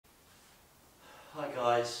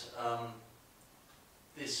guys,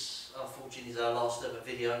 this unfortunately is our last ever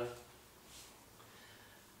video.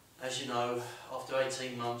 As you know, after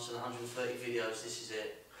 18 months and 130 videos, this is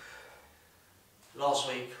it. Last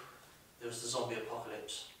week there was the zombie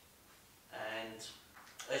apocalypse, and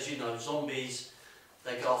as you know, zombies,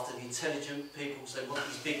 they go after the intelligent people because they want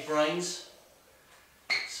these big brains.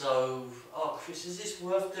 So, oh Chris, is this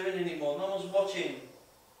worth doing anymore? No one's watching.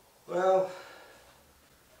 Well,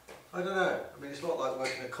 I don't know. I mean, it's not like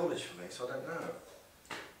working at college for me, so I don't know.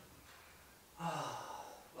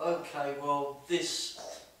 Okay, well, this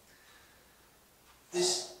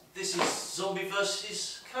is zombie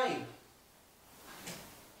versus Kane.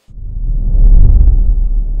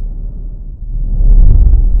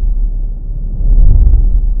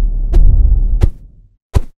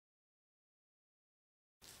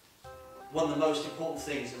 One of the most important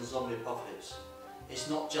things in the zombie apocalypse, it's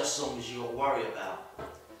not just zombies you've got to worry about.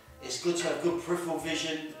 It's good to have good peripheral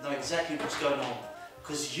vision, know exactly what's going on.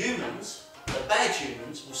 Because humans, the bad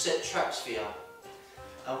humans, will set traps for you.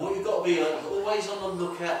 And what you've got to be always on the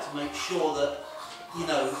lookout to make sure that, you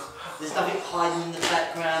know, there's nothing hiding in the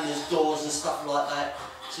background, there's doors and stuff like that.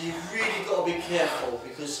 So you've really got to be careful,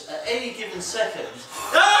 because at any given second,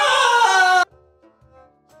 ah!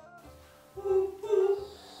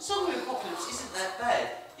 Zombie apocalypse isn't that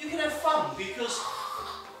bad. You can have fun because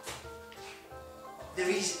they're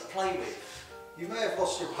easy to play with. You may have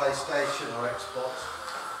lost your PlayStation or Xbox,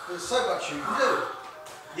 but there's so much you can do.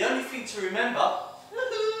 The only thing to remember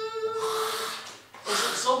is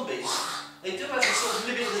that zombies, they do have a sort of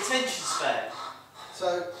limited attention span.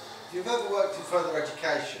 So, if you've ever worked in further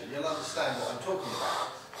education, you'll understand what I'm talking about.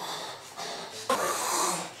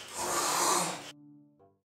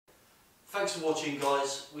 Thanks for watching,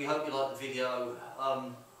 guys. We hope you liked the video.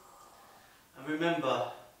 And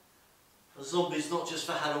remember, a zombie's not just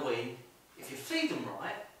for Halloween. If you feed them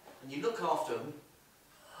right and you look after them,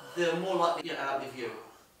 they're more likely to outlive you.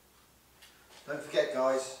 Don't forget,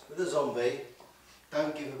 guys, with a zombie,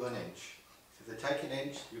 don't give them an inch. If they take an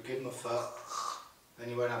inch, you give them a foot, then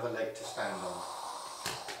you won't have a leg to stand on.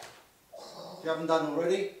 If you haven't done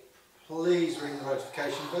already, please ring the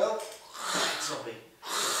notification bell. Bad zombie.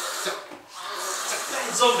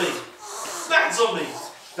 Bad zombie. Bad zombie.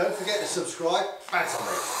 Don't forget to subscribe. Bad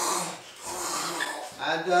zombie.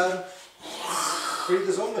 And free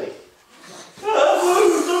the zombie.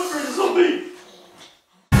 Don't free the zombie.